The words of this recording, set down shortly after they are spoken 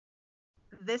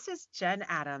This is Jen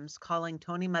Adams calling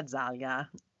Tony Mazzaglia.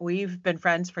 We've been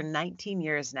friends for 19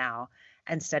 years now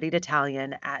and studied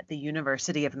Italian at the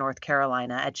University of North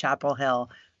Carolina at Chapel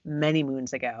Hill many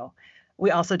moons ago.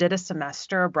 We also did a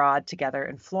semester abroad together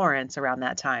in Florence around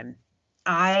that time.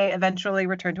 I eventually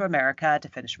returned to America to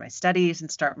finish my studies and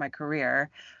start my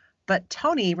career, but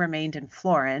Tony remained in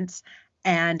Florence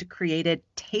and created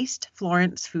Taste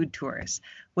Florence Food Tours,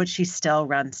 which she still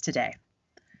runs today.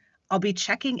 I'll be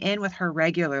checking in with her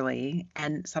regularly,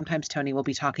 and sometimes Tony will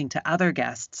be talking to other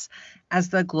guests as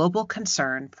the global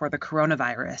concern for the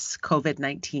coronavirus,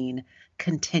 COVID-19,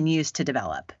 continues to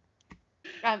develop.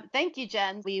 Thank you,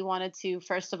 Jen. We wanted to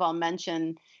first of all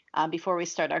mention before we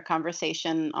start our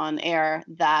conversation on air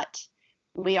that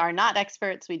we are not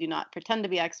experts. We do not pretend to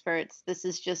be experts. This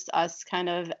is just us kind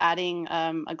of adding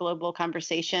a global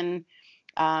conversation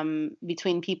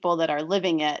between people that are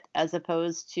living it, as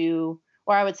opposed to,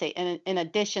 or I would say, in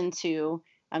addition to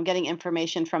getting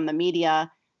information from the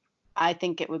media. I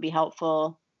think it would be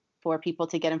helpful for people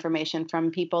to get information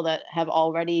from people that have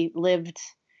already lived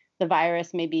the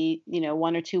virus, maybe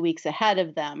 1 or 2 weeks ahead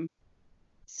of them.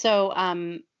 So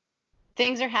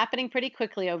things are happening pretty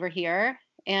quickly over here,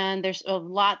 and there's a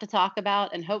lot to talk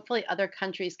about. And hopefully, other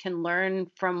countries can learn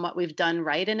from what we've done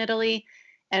right in Italy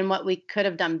and what we could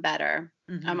have done better.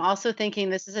 I'm Mhm. also thinking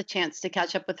this is a chance to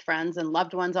catch up with friends and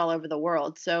loved ones all over the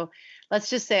world. So let's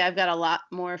just say I've got a lot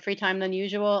more free time than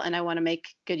usual, and I want to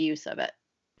make good use of it.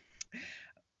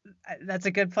 That's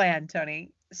a good plan, Tony.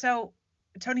 So,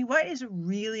 Tony, what is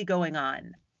really going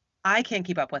on? I can't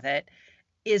keep up with it.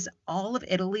 Is all of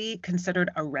Italy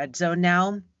considered a red zone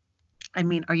now? I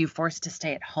mean, are you forced to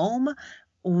stay at home?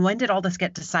 When did all this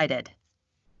get decided?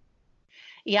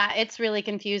 Yeah, it's really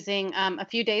confusing. A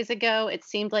few days ago, it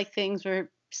seemed like things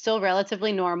were still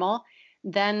relatively normal.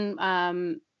 Then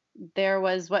there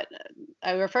was what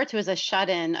I refer to as a shut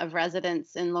in of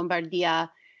residents in Lombardia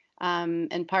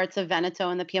and parts of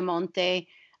Veneto and the Piemonte,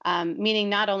 meaning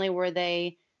not only were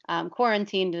they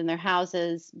quarantined in their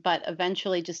houses, but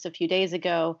eventually, just a few days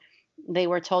ago, they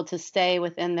were told to stay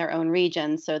within their own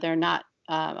region. So they're not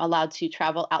allowed to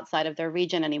travel outside of their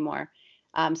region anymore.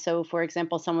 So, for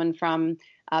example, someone from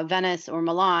Venice or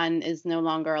Milan is no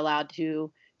longer allowed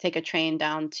to take a train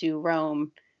down to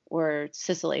Rome or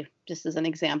Sicily, just as an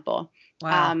example.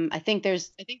 Wow. I think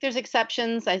there's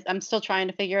exceptions. I'm still trying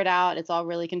to figure it out. It's all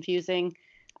really confusing.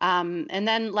 And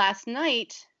then last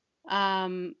night,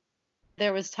 um,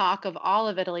 there was talk of all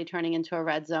of Italy turning into a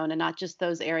red zone and not just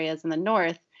those areas in the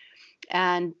north.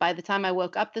 And by the time I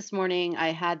woke up this morning, I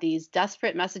had these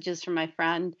desperate messages from my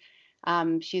friend.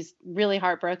 She's really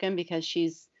heartbroken because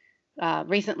she's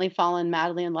recently fallen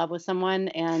madly in love with someone,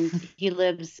 and he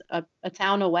lives a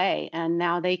town away, and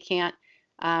now they can't.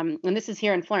 And this is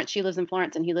here in Florence. She lives in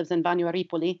Florence, and he lives in Bagno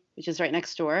Ripoli, which is right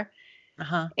next door.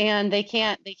 Uh-huh. And they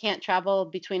can't travel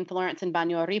between Florence and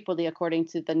Bagno Ripoli according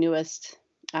to the newest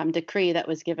decree that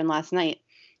was given last night.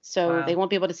 So they Wow. won't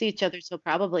be able to see each other till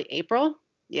probably April.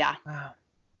 Yeah, Wow.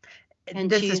 and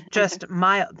This is I'm sorry. just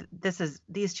mile this is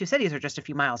these two cities are just a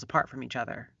few miles apart from each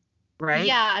other, right?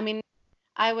 Yeah, I mean,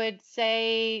 I would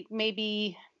say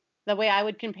maybe the way I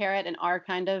would compare it in our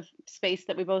kind of space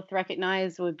that we both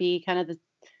recognize would be kind of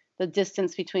the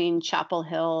distance between Chapel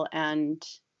Hill and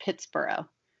Pittsburgh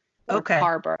or Okay.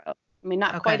 Carborough. I mean,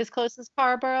 not quite Okay. as close as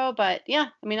Carborough, but yeah,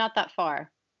 I mean, not that far.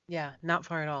 Yeah, not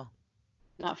far at all.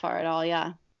 Not far at all.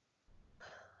 Yeah.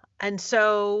 And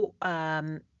so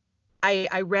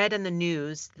I read in the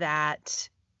news that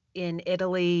in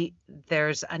Italy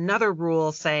there's another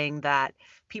rule saying that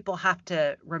people have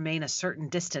to remain a certain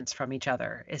distance from each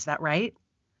other. Is that right?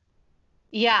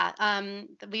 Yeah,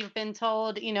 we've been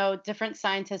told, different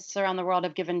scientists around the world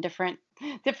have given different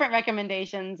different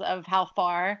recommendations of how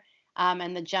far.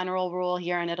 And the general rule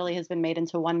here in Italy has been made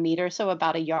into 1 meter, so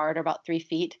about a yard or about 3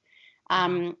 feet.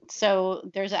 Wow. So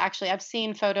there's actually I've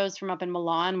seen photos from up in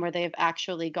Milan where they've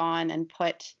actually gone and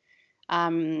put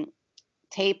um,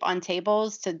 tape on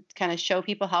tables to kind of show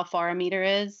people how far a meter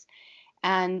is.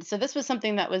 And so this was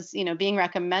something that was, being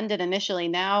recommended initially.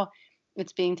 Now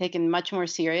it's being taken much more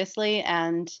seriously.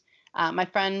 And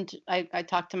I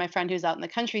talked to my friend who's out in the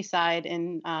countryside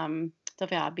in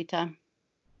Dove abita?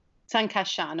 San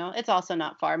Casciano. It's also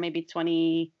not far, maybe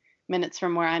 20 minutes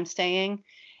from where I'm staying.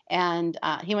 And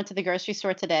he went to the grocery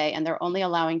store today, and they're only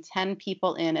allowing 10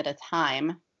 people in at a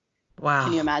time.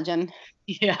 Can you Wow. imagine?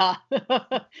 Yeah.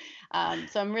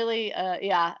 So I'm really,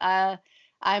 yeah,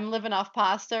 I'm living off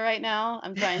pasta right now.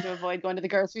 I'm trying to avoid going to the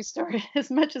grocery store as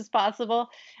much as possible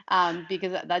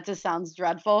because that just sounds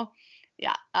dreadful.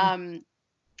 Yeah. And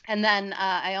then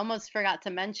I almost forgot to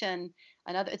mention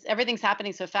everything's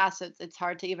happening so fast. It's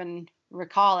hard to even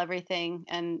recall everything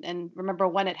and remember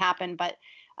when it happened. But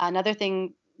another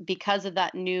thing, because of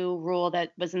that new rule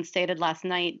that was instated last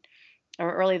night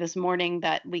or early this morning,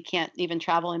 that we can't even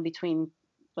travel in between,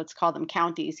 let's call them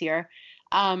counties here.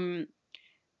 Um,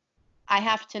 I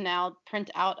have to now print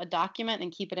out a document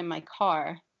and keep it in my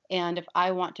car. And if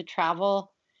I want to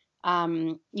travel,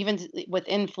 even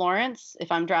within Florence,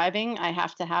 if I'm driving, I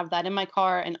have to have that in my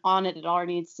car, and on it, it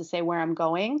already needs to say where I'm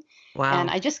going. And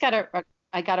Wow.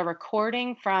 I got a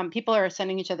recording from people are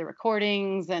sending each other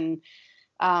recordings and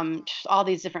just all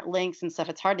these different links and stuff.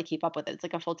 It's hard to keep up with it. It's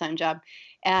like a full time job.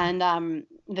 And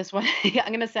this one, I'm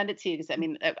going to send it to you because I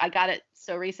mean, I got it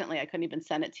so recently, I couldn't even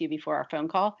send it to you before our phone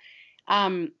call.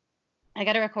 Um, I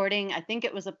got a recording. I think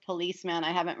it was a policeman.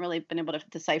 I haven't really been able to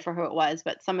decipher who it was,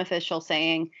 but some official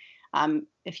saying,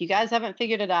 if you guys haven't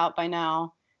figured it out by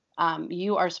now,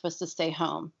 you are supposed to stay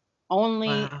home. Wow.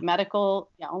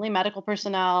 Only medical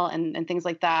personnel and things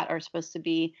like that are supposed to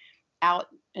be out,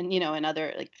 and and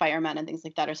other like firemen and things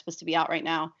like that are supposed to be out right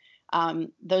now.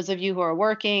 Those of you who are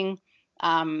working,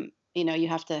 you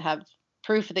have to have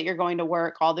proof that you're going to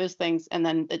work, all those things. And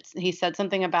then he said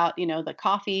something about the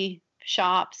coffee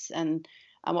shops and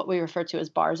what we refer to as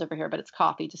bars over here, but it's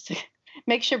coffee, just to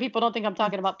make sure people don't think I'm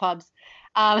talking about pubs.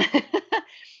 Um,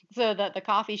 so the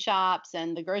coffee shops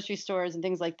and the grocery stores and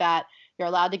things like that, you're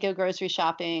allowed to go grocery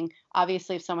shopping.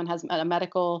 Obviously, if someone has a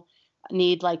medical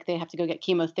need, like they have to go get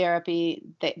chemotherapy,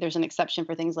 there's an exception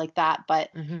for things like that. But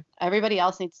Hmm. everybody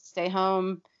else needs to stay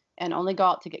home and only go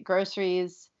out to get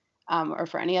groceries, or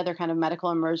for any other kind of medical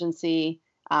emergency.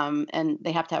 And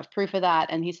they have to have proof of that.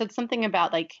 And he said something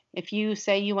about like, if you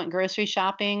say you went grocery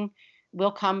shopping,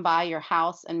 we'll come by your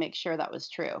house and make sure that was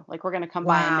true. Like we're going to come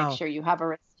by and make Wow. sure you have a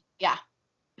receipt. Yeah,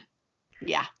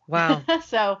 yeah. Wow.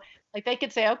 So like they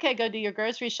could say, okay, go do your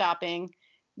grocery shopping,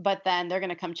 but then they're going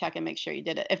to come check and make sure you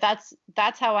did it. If that's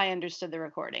how I understood the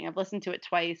recording. I've listened to it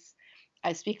twice.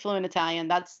 I speak fluent Italian.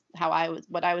 That's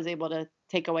what I was able to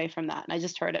take away from that. And I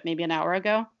just heard it maybe an hour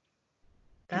ago.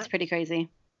 It's That pretty crazy.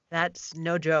 that's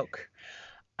no joke.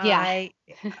 Yeah. I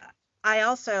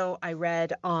I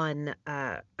read on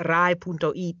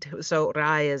Rai.it. So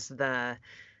Rai is the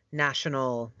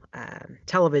national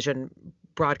television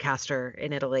broadcaster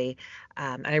in Italy.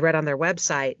 And I read on their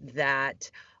website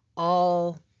that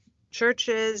all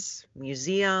churches,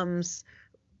 museums,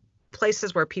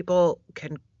 places where people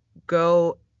can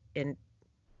go and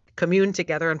commune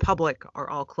together in public are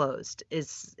all closed.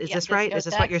 Is Yeah, this right? Is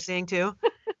this what you're discotheques. seeing too?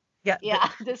 Yeah, Yeah,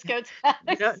 no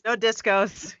discotheques. no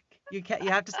discos. You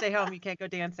have to stay home. You can't go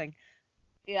dancing.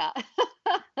 Yeah.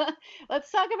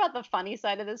 Let's talk about the funny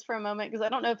side of this for a moment because I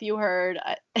don't know if you heard,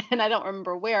 and I don't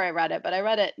remember where I read it, but I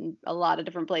read it in a lot of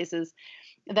different places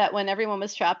that when everyone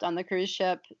was trapped on the cruise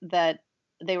ship, that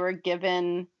they were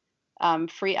given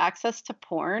free access to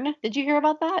porn. Did you hear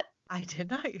about that? I did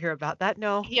not hear about that.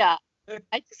 No. Yeah.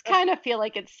 I just kind of feel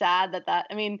like it's sad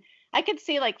I mean, I could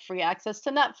see like free access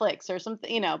to Netflix or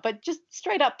something, but just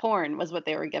straight up porn was what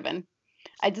they were given.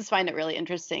 I just find it really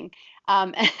interesting.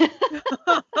 Um,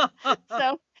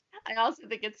 so I also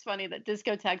think it's funny that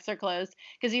discotheques are closed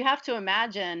because you have to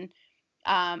imagine.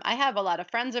 I have a lot of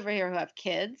friends over here who have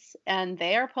kids, and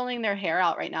they are pulling their hair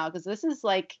out right now because this is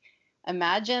like,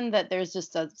 imagine that there's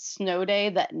just a snow day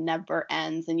that never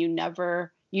ends, and you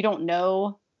don't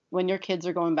know when your kids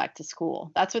are going back to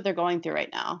school. That's what they're going through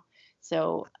right now.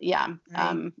 So yeah,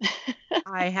 I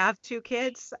I have two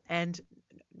kids, and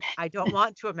I don't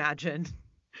want to imagine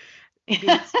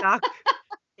being stuck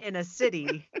in a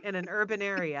city, in an urban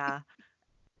area,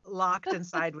 locked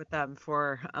inside with them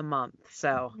for a month.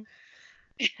 So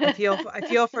I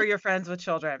feel for your friends with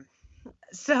children.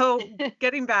 So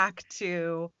getting back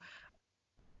to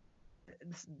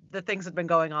the things that have been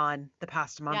going on the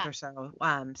past month yeah. or so,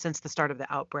 since the start of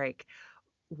the outbreak,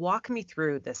 walk me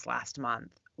through this last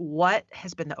month. What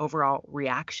has been the overall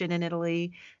reaction in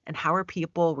Italy, and how are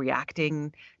people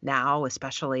reacting now,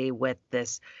 especially with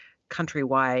this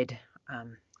countrywide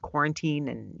quarantine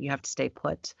and you have to stay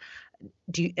put?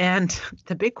 And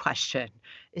the big question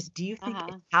is, do you think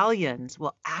Uh-huh. Italians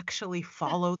will actually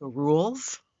follow the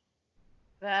rules?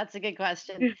 That's a good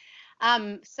question.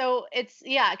 So it's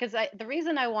yeah, because the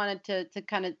reason I wanted to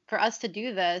kind of for us to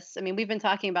do this, I mean, we've been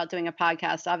talking about doing a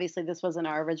podcast. Obviously, this wasn't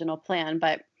our original plan,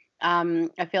 but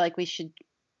I feel like we should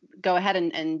go ahead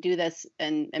and do this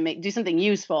and do something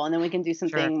useful, and then we can do Sure.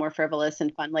 something more frivolous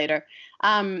and fun later.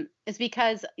 Is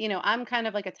because I'm kind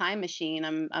of like a time machine.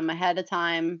 I'm ahead of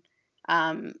time.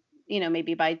 Um,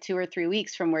 maybe by 2 or 3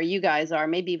 weeks from where you guys are,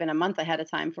 maybe even a month ahead of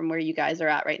time from where you guys are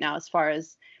at right now, as far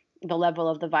as the level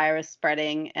of the virus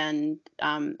spreading, and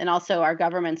also our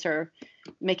governments are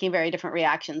making very different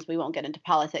reactions. We won't get into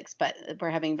politics, but we're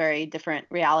having very different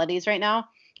realities right now.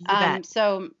 You bet.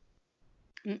 So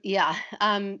yeah,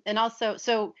 and also,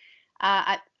 so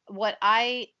what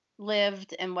I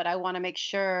lived and what I want to make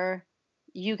sure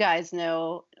you guys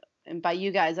know, and by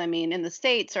you guys I mean in the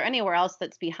States or anywhere else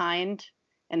that's behind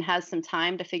and has some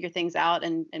time to figure things out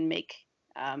and make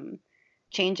um,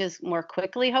 changes more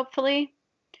quickly, hopefully,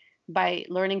 by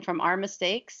learning from our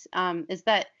mistakes, is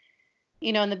that,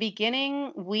 in the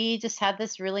beginning we just had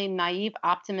this really naive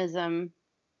optimism,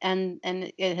 and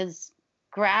it has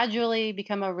gradually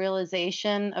become a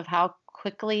realization of how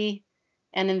quickly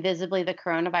and invisibly the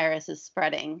coronavirus is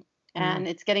spreading, Mm, and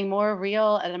it's getting more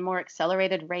real at a more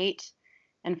accelerated rate.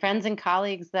 And friends and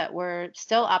colleagues that were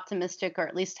still optimistic or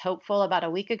at least hopeful about a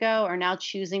week ago are now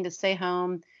choosing to stay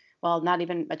home. Well, not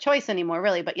even a choice anymore,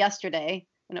 really, but yesterday,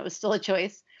 when it was still a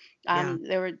choice, yeah.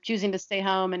 they were choosing to stay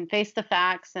home and face the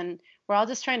facts. And we're all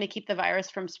just trying to keep the virus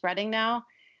from spreading now.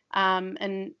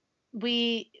 And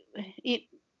we, it,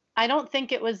 I don't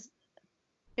think it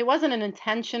wasn't an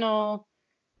intentional,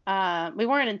 we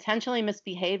weren't intentionally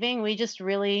misbehaving. We just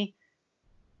really,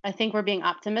 I think we're being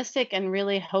optimistic and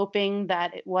really hoping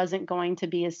that it wasn't going to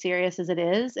be as serious as it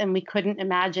is. And we couldn't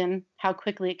imagine how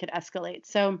quickly it could escalate.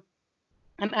 So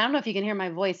I don't know if you can hear my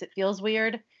voice. It feels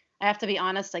weird. I have to be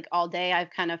honest, like all day,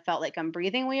 I've kind of felt like I'm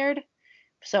breathing weird.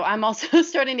 So I'm also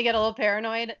starting to get a little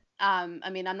paranoid. I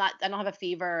mean, I don't have a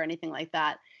fever or anything like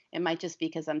that. It might just be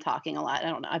because I'm talking a lot. I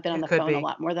don't know. I've been on It the could phone a be.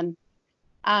 lot more than,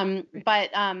 Right.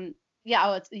 but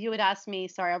yeah, you would ask me,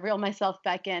 sorry, I'll reel myself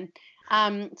back in.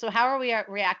 So how are we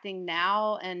reacting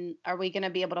now? And are we going to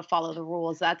be able to follow the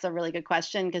rules? That's a really good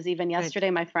question. Because even Right.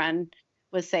 yesterday, my friend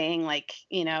was saying like,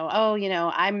 oh,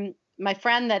 my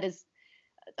friend that is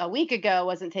a week ago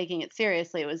wasn't taking it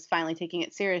seriously, was finally taking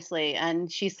it seriously.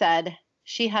 And she said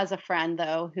she has a friend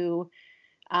though who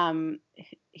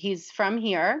he's from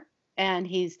here and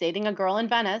he's dating a girl in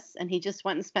Venice, and he just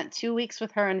went and spent 2 weeks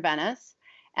with her in Venice.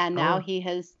 And now Oh,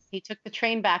 he took the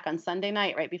train back on Sunday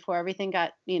night right before everything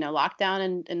got, locked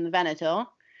down in the Veneto.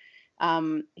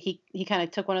 He kind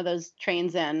of took one of those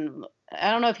trains in. I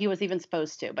don't know if he was even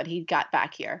supposed to, but he got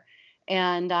back here.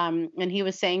 And he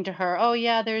was saying to her, "Oh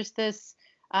yeah, there's this,"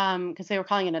 because they were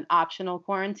calling it an optional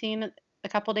quarantine a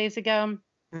couple days ago.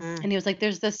 mm, And he was like,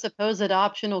 "There's this supposed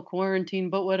optional quarantine,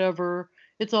 but whatever,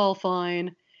 it's all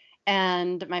fine."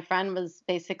 And my friend was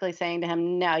basically saying to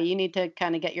him, "No, you need to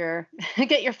kind of get your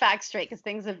get your facts straight because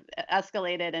things have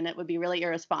escalated, and it would be really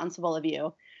irresponsible of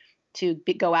you to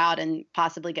go out and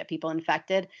possibly get people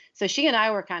infected." So she and I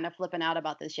were kind of flipping out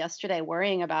about this yesterday,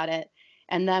 worrying about it.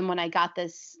 And then when I got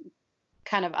this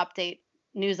kind of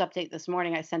news update this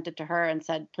morning, I sent it to her and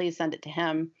said, "Please send it to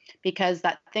him," because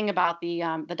that thing about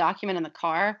the document in the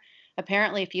car,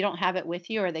 apparently, if you don't have it with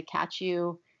you or they catch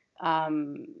you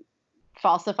um,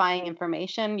 falsifying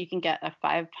information, you can get a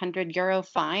 500 euro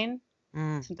fine,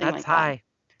 something that's like that. high.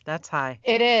 That's high.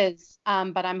 It is,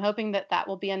 but I'm hoping that that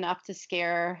will be enough to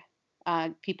scare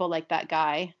people like that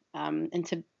guy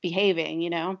into behaving.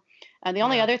 The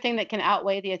only Yeah. other thing that can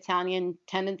outweigh the Italian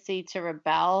tendency to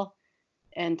rebel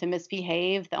and to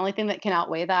misbehave, the only thing that can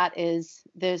outweigh that is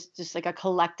there's just like a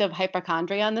collective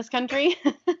hypochondria in this country.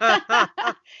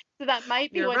 So that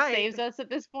might be You're what right. saves us at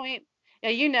this point. Yeah,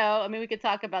 I mean, we could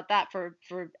talk about that for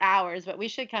hours, but we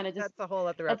should kind of just That's a whole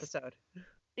other let's. episode.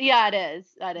 Yeah, it is.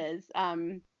 That is.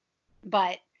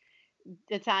 But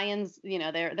Italians,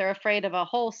 they're afraid of a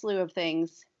whole slew of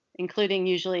things, including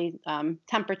usually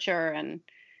temperature and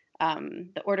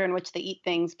the order in which they eat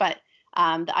things. But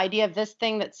the idea of this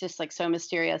thing that's just like so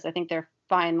mysterious, I think they're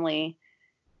finally,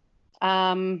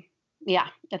 um, yeah,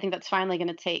 I think that's finally going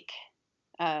to take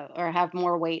or have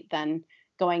more weight than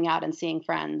going out and seeing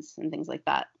friends and things like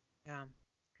that. Yeah.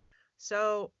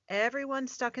 So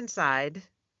everyone's stuck inside.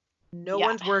 No Yeah,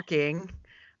 one's working.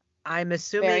 I'm very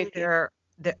assuming few.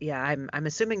 yeah, I'm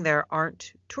assuming there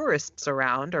aren't tourists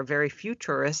around or very few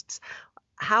tourists.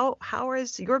 How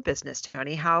is your business,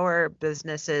 Tony? How are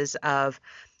businesses of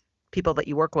people that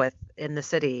you work with in the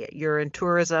city? You're in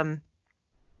tourism.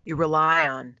 You rely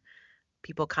on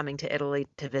people coming to Italy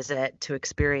to visit, to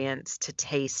experience, to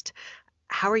taste.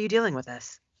 How are you dealing with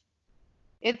this?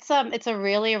 It's a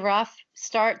really rough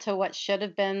start to what should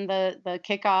have been the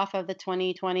kickoff of the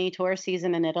 2020 tour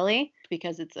season in Italy,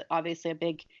 because it's obviously a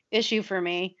big issue for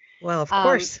me. Well, of Um,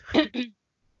 course.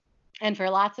 and for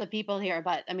lots of people here.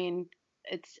 But I mean,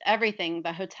 it's everything,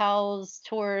 the hotels,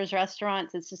 tours,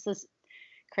 restaurants. It's just this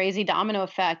crazy domino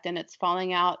effect, and it's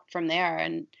falling out from there.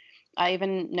 And I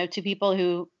even know two people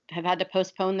who have had to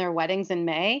postpone their weddings in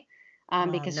May Oh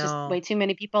because just way no. too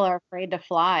many people are afraid to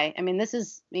fly. I mean, this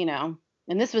is,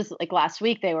 and this was like last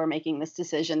week they were making this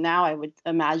decision. Now I would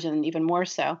imagine even more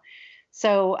so.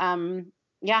 So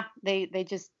yeah, they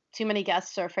just too many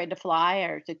guests are afraid to fly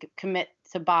or to commit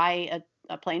to buy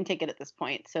a plane ticket at this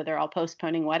point. So they're all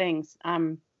postponing weddings.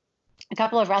 A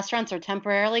couple of restaurants are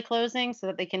temporarily closing so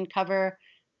that they can cover,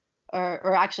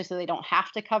 or actually so they don't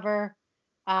have to cover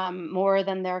more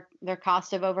than their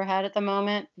cost of overhead at the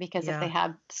moment, because if they Yeah.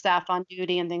 have staff on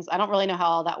duty and things, I don't really know how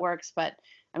all that works, but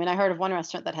I mean, I heard of one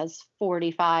restaurant that has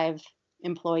 45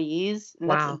 employees, and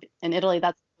that's Wow. in Italy.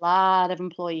 That's a lot of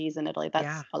employees in Italy. That's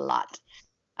Yeah. a lot.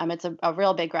 It's a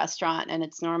real big restaurant, and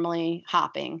it's normally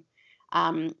hopping.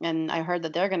 And I heard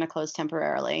that they're going to close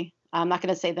temporarily. I'm not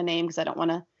going to say the name because I don't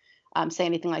want to say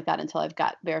anything like that until I've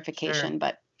got Sure. verification.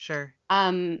 But Sure.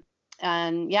 um,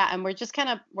 and yeah, and we're just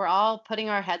we're all putting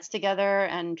our heads together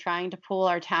and trying to pool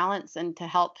our talents and to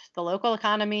help the local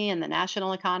economy and the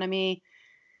national economy.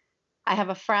 I have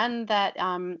a friend that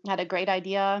had a great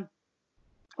idea,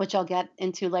 which I'll get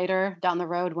into later down the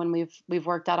road when we've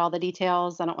worked out all the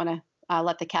details. I don't want to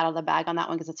let the cat out of the bag on that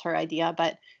one because it's her idea,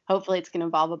 but hopefully it's going to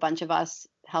involve a bunch of us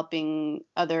helping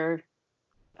other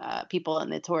people in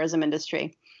the tourism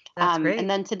industry. That's And great.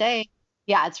 then today,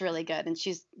 yeah, it's really good, and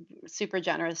she's super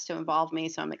generous to involve me,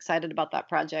 so I'm excited about that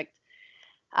project.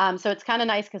 So it's kind of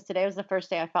nice because today was the first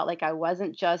day I felt like I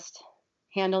wasn't just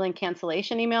handling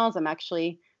cancellation emails. I'm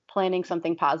actually planning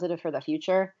something positive for the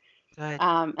future. Good.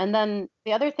 And then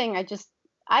the other thing,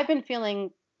 I've been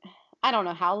feeling, I don't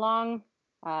know how long,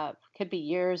 could be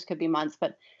years, could be months,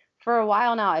 but for a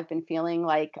while now, I've been feeling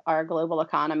like our global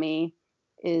economy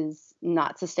is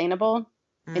not sustainable.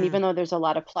 And Mm. even though there's a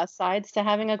lot of plus sides to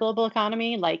having a global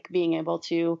economy, like being able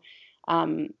to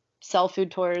um, sell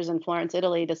food tours in Florence,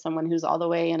 Italy to someone who's all the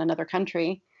way in another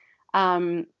country,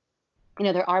 um,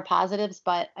 there are positives,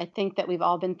 but I think that we've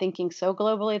all been thinking so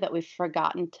globally that we've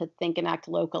forgotten to think and act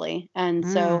locally. And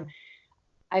so Mm.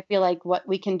 I feel like what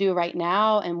we can do right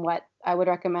now and what I would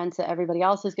recommend to everybody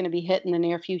else who's going to be hit in the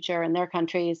near future in their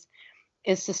countries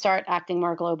is to start acting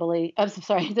more globally. I'm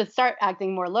sorry, to start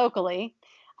acting more locally.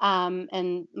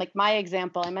 And like my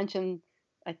example,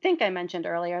 I think I mentioned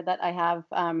earlier that I have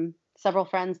several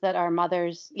friends that are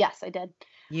mothers. Yes, I did.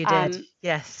 You did. Um,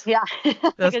 Yes. yeah,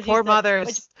 Those because you poor said, which,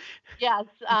 mothers. yes,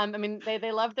 I mean,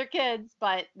 they love their kids,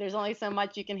 but there's only so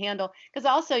much you can handle. Because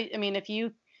also, I mean, if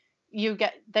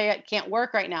they can't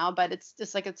work right now, but it's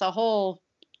just like it's a whole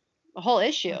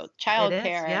issue, Yes, it is.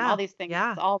 childcare and all Yeah. these things.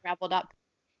 Yeah. It's all raveled up.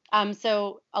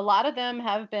 So a lot of them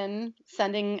have been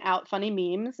sending out funny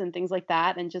memes and things like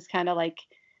that, and just kind of like,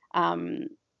 um,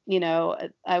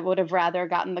 I would have rather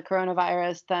gotten the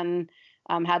coronavirus than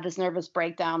had this nervous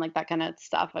breakdown, like that kind of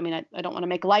stuff. I mean, I don't want to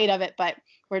make light of it, but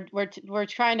we're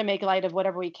trying to make light of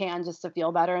whatever we can just to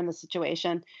feel better in the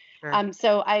situation. Sure.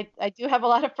 So I do have a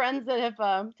lot of friends that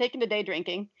have taken to day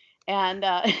drinking, and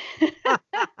and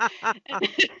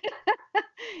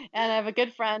I have a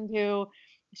good friend who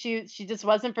she just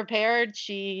wasn't prepared.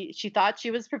 She thought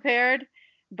she was prepared,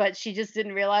 but she just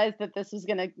didn't realize that this was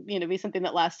going to, be something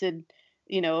that lasted,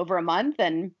 over a month.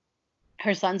 And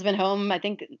her son's been home. I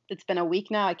think it's been a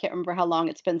week now. I can't remember how long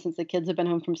it's been since the kids have been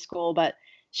home from school, but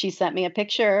she sent me a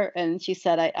picture and she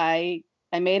said, I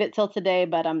made it till today,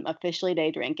 but I'm officially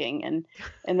day drinking.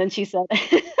 And then she said,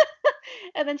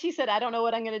 and then she said, I don't know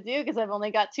what I'm going to do because I've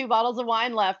only got 2 bottles of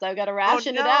wine left. I've got to Oh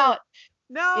ration it no. out.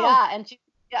 No. Yeah, and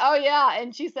yeah, oh yeah,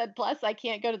 and she said, plus I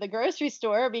can't go to the grocery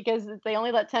store because they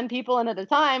only let 10 people in at a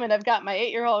time, and I've got my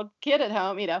 8-year-old kid at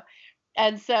home.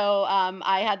 And so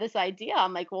I had this idea.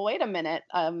 I'm like, well, wait a minute.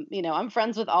 I'm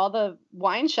friends with all the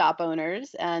wine shop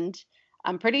owners, and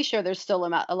I'm pretty sure they're still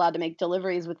allowed to make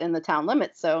deliveries within the town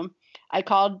limits. So I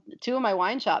called two of my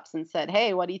wine shops and said,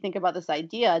 hey, what do you think about this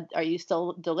idea? Are you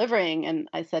still delivering? And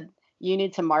I said, you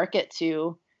need to market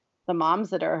to the moms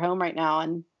that are home right now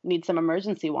and need some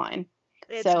emergency wine.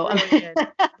 It's So brilliant.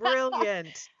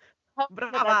 Brilliant.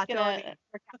 hoping that that's Brava, gonna Tony.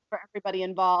 work out for everybody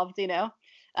involved.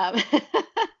 Um,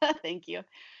 thank you.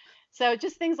 So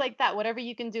just things like that, whatever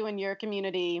you can do in your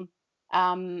community.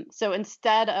 So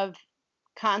instead of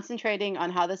concentrating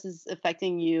on how this is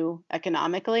affecting you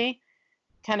economically,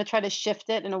 kind of try to shift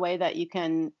it in a way that you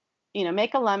can,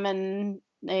 make a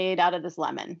lemonade out of this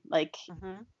lemon. Like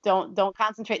Hmm. don't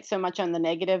concentrate so much on the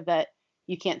negative that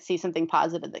you can't see something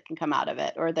positive that can come out of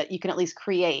it or that you can at least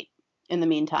create in the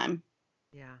meantime.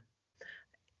 Yeah.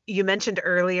 You mentioned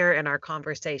earlier in our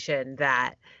conversation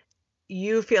that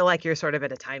you feel like you're sort of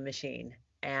in a time machine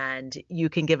and you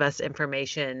can give us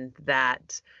information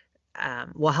that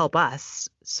will help us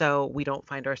so we don't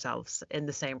find ourselves in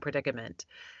the same predicament.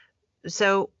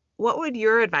 So, what would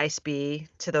your advice be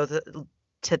to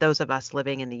those of us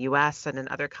living in the US and in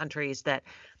other countries that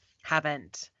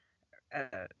haven't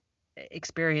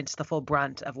experienced the full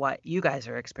brunt of what you guys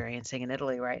are experiencing in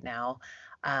Italy right now.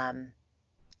 Um,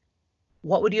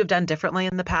 what would you have done differently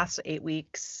in the past 8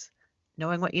 weeks,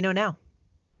 knowing what you know now?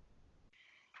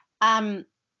 Um,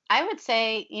 I would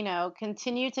say,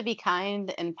 continue to be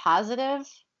kind and positive,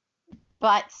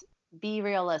 but be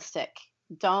realistic.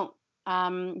 Don't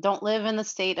live in the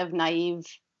state of naive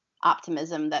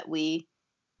optimism that we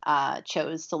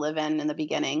chose to live in the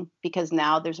beginning, because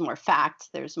now there's more fact,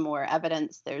 there's more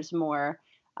evidence, there's more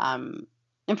um,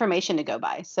 information to go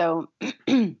by. So,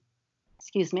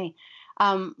 excuse me.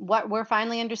 What we're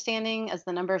finally understanding as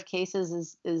the number of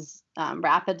cases is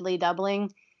rapidly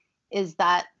doubling is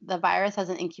that the virus has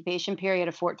an incubation period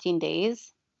of 14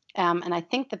 days. And I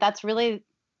think that that's really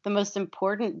the most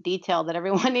important detail that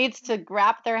everyone needs to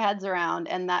wrap their heads around,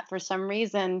 and that for some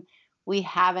reason we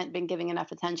haven't been giving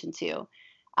enough attention to.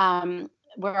 Um,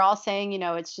 we're all saying,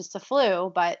 it's just a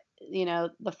flu, but,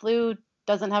 the flu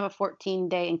doesn't have a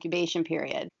 14-day incubation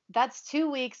period. That's 2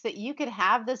 weeks that you could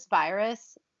have this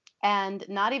virus and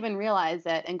not even realize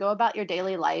it and go about your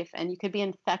daily life, and you could be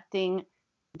infecting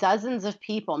dozens of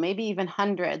people, maybe even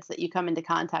hundreds that you come into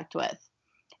contact with.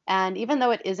 And even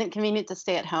though it isn't convenient to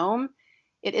stay at home,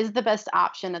 it is the best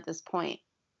option at this point.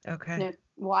 Okay.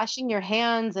 Washing your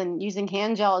hands and using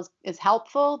hand gel is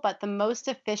helpful, but the most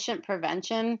efficient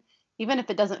prevention, even if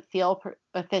it doesn't feel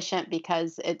efficient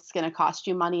because it's going to cost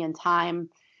you money and time,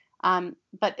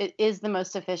 but it is the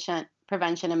most efficient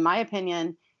prevention, in my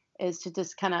opinion, is to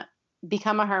just kind of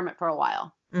become a hermit for a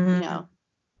while. Mm-hmm.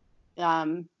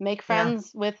 Make Yeah.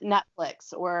 friends with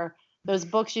Netflix or those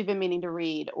books you've been meaning to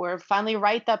read, or finally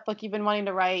write that book you've been wanting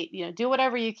to write. Do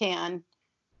whatever you can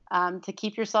to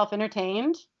keep yourself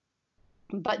entertained,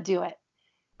 but do it.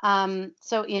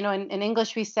 So, in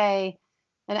English, we say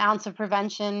an ounce of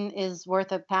prevention is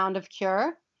worth a pound of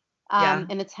cure. Yeah.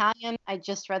 In Italian, I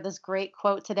just read this great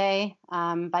quote today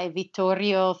by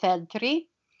Vittorio Feltri.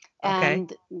 Okay.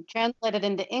 And translated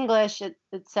into English, it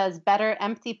says, better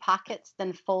empty pockets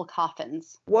than full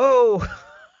coffins. Whoa.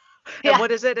 And Yeah.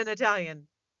 what is it in Italian?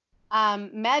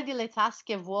 Meglio le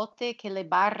tasche vuote che le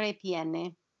barre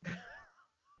piene.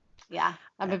 Yeah.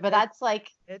 But It, that's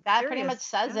like, it's that pretty much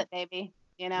serious. says Yeah. it, baby.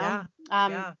 Yeah.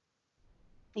 Um, Yeah.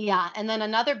 yeah. And then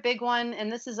another big one,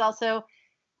 and this is also,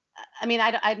 I mean,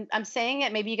 I'm saying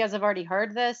it, maybe you guys have already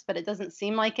heard this, but it doesn't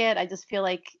seem like it. I just feel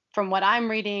like from what I'm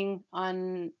reading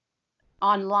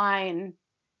online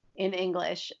in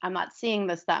English, I'm not seeing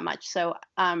this that much. So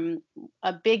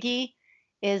a biggie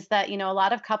is that, a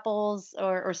lot of couples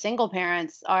or single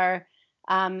parents are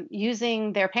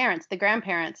using their parents, the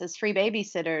grandparents, as free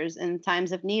babysitters in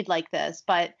times of need like this.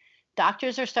 But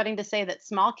doctors are starting to say that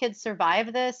small kids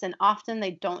survive this, and often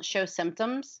they don't show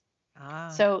symptoms. Ah.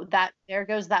 So that there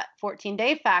goes that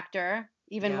 14-day factor,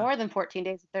 even Yeah. more than 14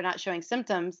 days if they're not showing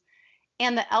symptoms.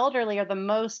 And the elderly are the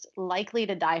most likely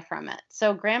to die from it.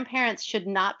 So grandparents should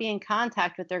not be in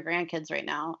contact with their grandkids right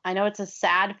now. I know it's a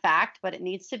sad fact, but it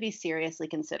needs to be seriously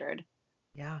considered.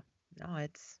 Yeah. No,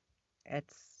 it's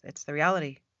the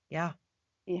reality. Yeah.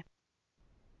 Yeah.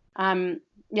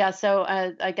 Yeah. So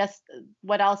I guess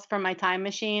what else from my time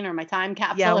machine or my time Yeah.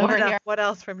 capsule over here? What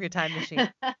else from your time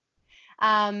machine?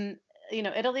 um,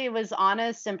 Italy was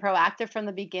honest and proactive from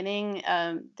the beginning.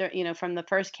 From the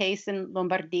first case in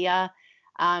Lombardia,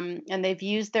 and they've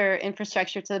used their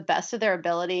infrastructure to the best of their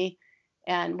ability,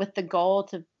 and with the goal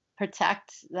to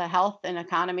protect the health and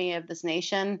economy of this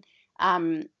nation.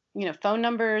 Phone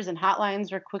numbers and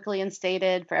hotlines were quickly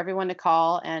instated for everyone to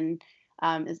call, and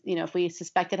if we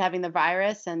suspected having the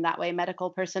virus, and that way medical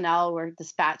personnel were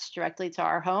dispatched directly to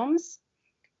our homes,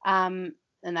 and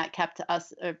that kept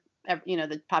us,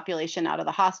 the population out of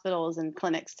the hospitals and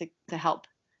clinics to help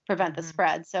prevent the Mm-hmm.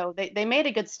 spread. So they made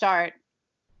a good start,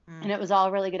 Mm. and it was all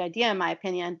a really good idea in my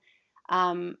opinion.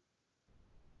 Um,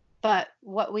 but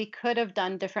what we could have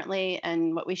done differently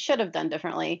and what we should have done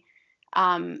differently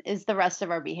is the rest of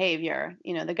our behavior.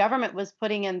 The government was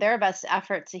putting in their best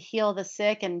effort to heal the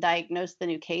sick and diagnose the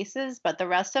new cases, but the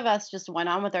rest of us just went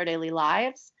on with our daily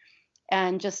lives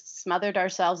and just smothered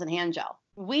ourselves in hand gel.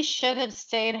 We should have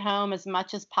stayed home as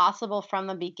much as possible from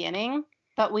the beginning,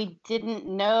 but we didn't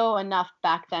know enough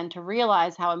back then to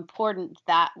realize how important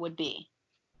that would be.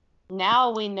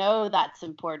 Now we know that's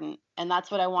important, and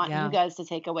that's what I want you Yeah. guys to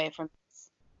take away from this.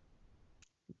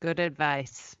 Good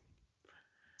advice.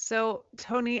 So,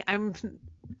 Tony, I'm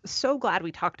so glad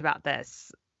we talked about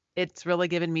this. It's really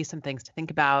given me some things to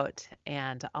think about,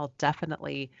 and I'll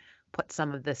definitely put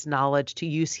some of this knowledge to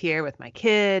use here with my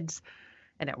kids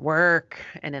and at work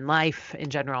and in life in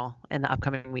general in the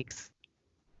upcoming weeks.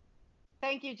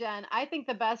 Thank you, Jen. I think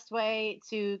the best way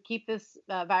to keep this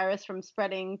virus from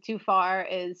spreading too far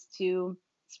is to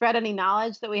spread any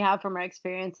knowledge that we have from our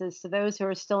experiences to those who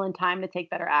are still in time to take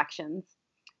better actions.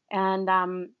 And,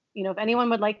 if anyone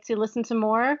would like to listen to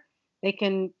more, they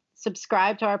can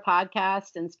subscribe to our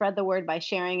podcast and spread the word by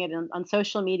sharing it on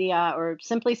social media or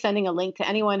simply sending a link to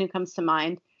anyone who comes to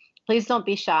mind. Please don't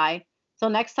be shy. Till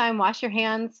next time, wash your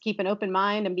hands, keep an open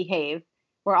mind, and behave.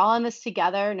 We're all in this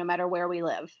together, no matter where we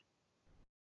live.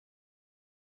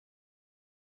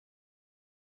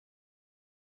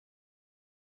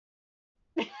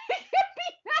 Be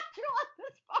natural on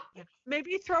this Yeah. podcast.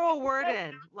 Maybe throw a word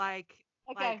in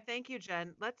Okay. thank you,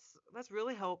 Jen. Let's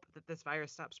really hope that this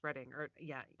virus stops spreading. Or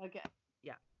yeah, Okay.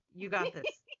 yeah. You got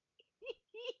this.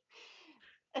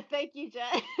 Thank you,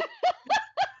 Jen.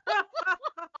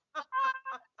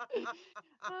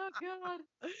 Oh God.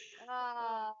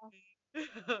 Uh,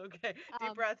 Okay. Deep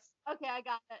um, breaths. okay, I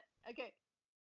got it. Okay.